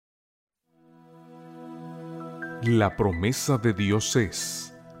La promesa de Dios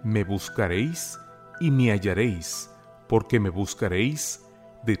es: me buscaréis y me hallaréis, porque me buscaréis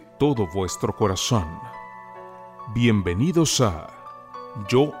de todo vuestro corazón. Bienvenidos a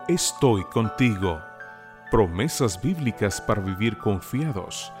Yo estoy contigo. Promesas bíblicas para vivir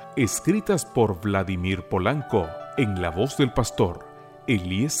confiados, escritas por Vladimir Polanco, en la voz del pastor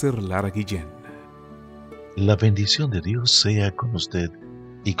Eliezer Lara Guillén. La bendición de Dios sea con usted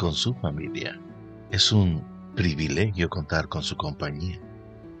y con su familia. Es un privilegio contar con su compañía.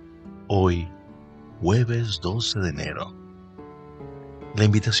 Hoy, jueves 12 de enero, la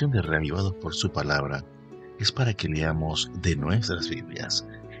invitación de Reavivados por su palabra es para que leamos de nuestras Biblias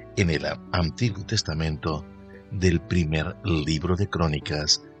en el Antiguo Testamento del primer libro de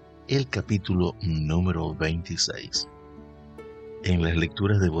Crónicas, el capítulo número 26. En las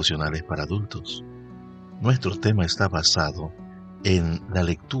lecturas devocionales para adultos, nuestro tema está basado en la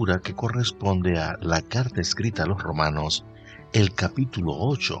lectura que corresponde a la carta escrita a los Romanos, el capítulo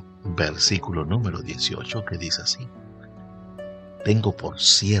 8, versículo número 18, que dice así: Tengo por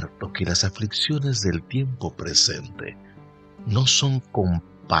cierto que las aflicciones del tiempo presente no son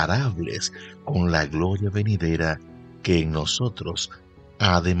comparables con la gloria venidera que en nosotros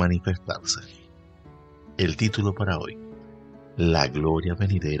ha de manifestarse. El título para hoy: La gloria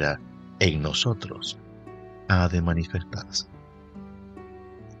venidera en nosotros ha de manifestarse.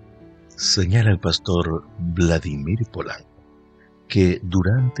 Señala el pastor Vladimir Polanco que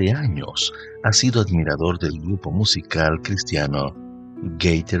durante años ha sido admirador del grupo musical cristiano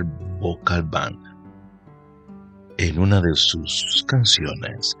Gaither Vocal Band. En una de sus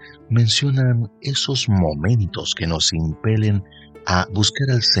canciones mencionan esos momentos que nos impelen a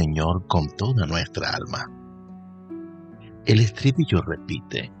buscar al Señor con toda nuestra alma. El estribillo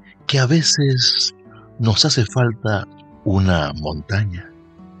repite que a veces nos hace falta una montaña,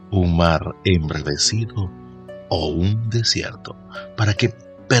 un mar embravecido o un desierto para que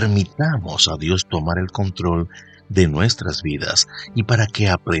permitamos a Dios tomar el control de nuestras vidas y para que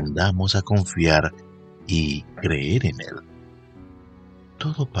aprendamos a confiar y creer en Él.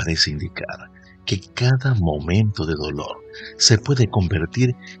 Todo parece indicar que cada momento de dolor se puede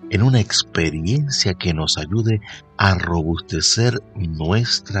convertir en una experiencia que nos ayude a robustecer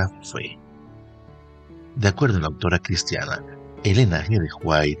nuestra fe. De acuerdo a la autora cristiana Elena G. de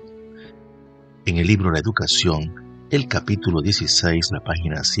White, en el libro La Educación, el capítulo 16, la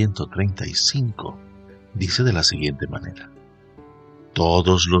página 135, dice de la siguiente manera: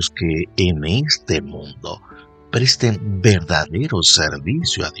 Todos los que en este mundo presten verdadero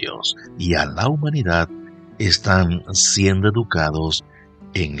servicio a Dios y a la humanidad están siendo educados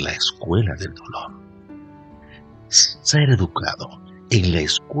en la escuela del dolor. Ser educado en la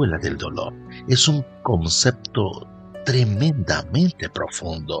escuela del dolor es un concepto tremendamente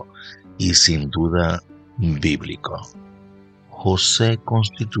profundo y sin duda bíblico. José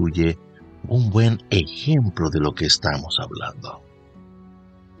constituye un buen ejemplo de lo que estamos hablando.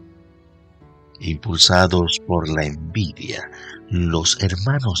 Impulsados por la envidia, los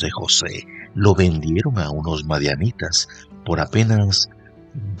hermanos de José lo vendieron a unos madianitas por apenas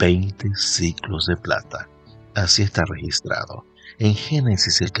 20 siclos de plata. Así está registrado en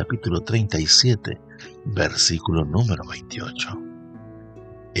Génesis el capítulo 37, versículo número 28.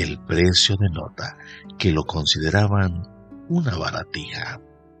 El precio denota que lo consideraban una baratija.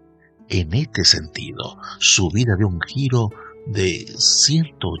 En este sentido, su vida dio un giro de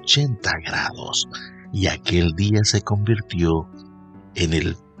 180 grados y aquel día se convirtió en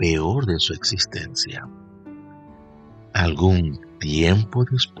el peor de su existencia. Algún tiempo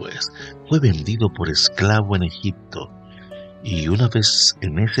después fue vendido por esclavo en Egipto y una vez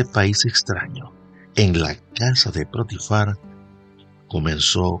en ese país extraño, en la casa de Potifar,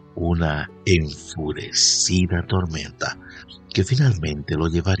 comenzó una enfurecida tormenta que finalmente lo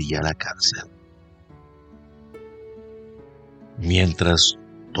llevaría a la cárcel. Mientras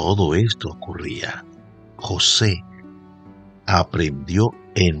todo esto ocurría, José aprendió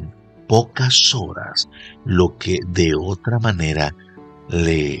en pocas horas lo que de otra manera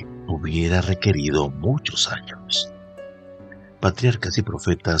le hubiera requerido muchos años. Patriarcas y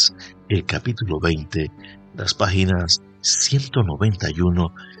Profetas, el capítulo 20, las páginas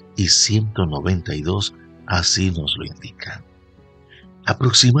 191 y 192, así nos lo indican.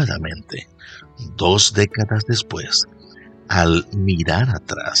 Aproximadamente 2 décadas después, al mirar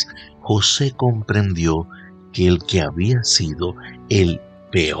atrás, José comprendió que el que había sido el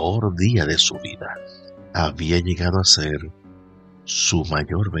peor día de su vida había llegado a ser su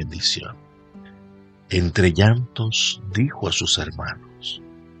mayor bendición. Entre llantos dijo a sus hermanos,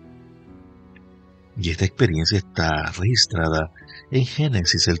 y esta experiencia está registrada en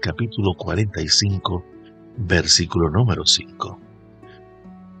Génesis el capítulo 45, Versículo número 5.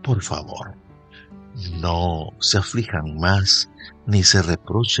 Por favor, no se aflijan más ni se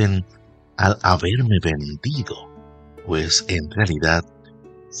reprochen al haberme vendido, pues en realidad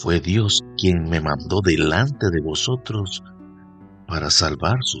fue Dios quien me mandó delante de vosotros para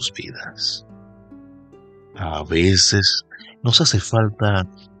salvar sus vidas. A veces nos hace falta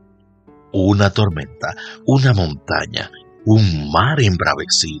una tormenta, una montaña, un mar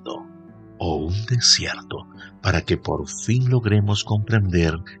embravecido o un desierto para que por fin logremos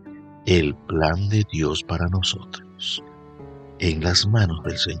comprender el plan de Dios para nosotros. En las manos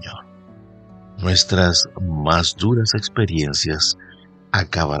del Señor, nuestras más duras experiencias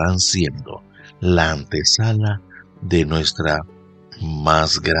acabarán siendo la antesala de nuestra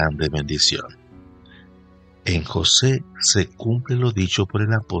más grande bendición. En José se cumple lo dicho por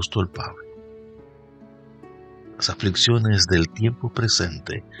el apóstol Pablo. Las aflicciones del tiempo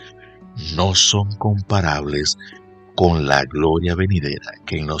presente no son comparables con la gloria venidera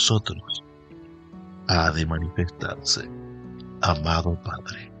que en nosotros ha de manifestarse. Amado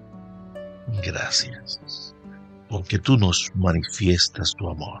Padre, gracias, porque tú nos manifiestas tu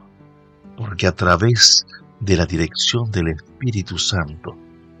amor, porque a través de la dirección del Espíritu Santo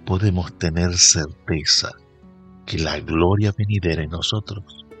podemos tener certeza que la gloria venidera en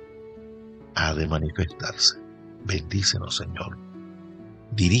nosotros ha de manifestarse. Bendícenos, Señor.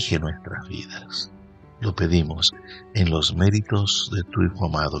 Dirige nuestras vidas. Lo pedimos en los méritos de tu Hijo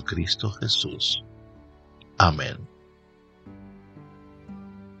amado Cristo Jesús. Amén.